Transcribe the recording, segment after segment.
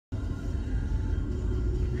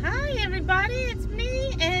everybody, it's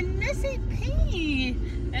me and Missy P,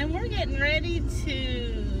 and we're getting ready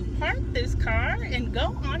to park this car and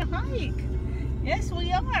go on a hike. Yes,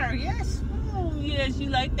 we are. Yes. Oh, yes, you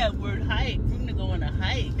like that word, hike. We're gonna go on a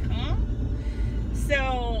hike, huh?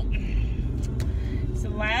 So it's the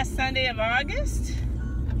last Sunday of August.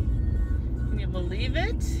 Can you believe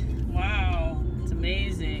it? Wow, it's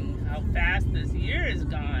amazing how fast this year has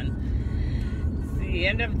gone. The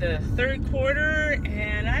end of the third quarter,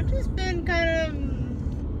 and I've just been kind of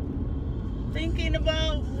thinking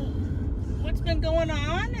about what's been going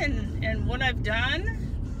on and what I've done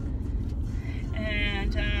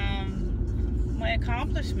and my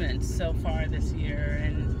accomplishments so far this year,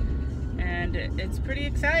 and it's pretty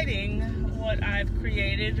exciting what I've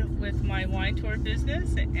created with my wine tour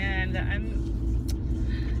business, and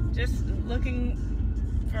I'm just looking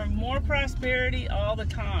for more prosperity all the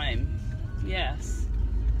time. Yes.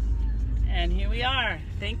 And here we are.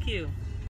 Thank you.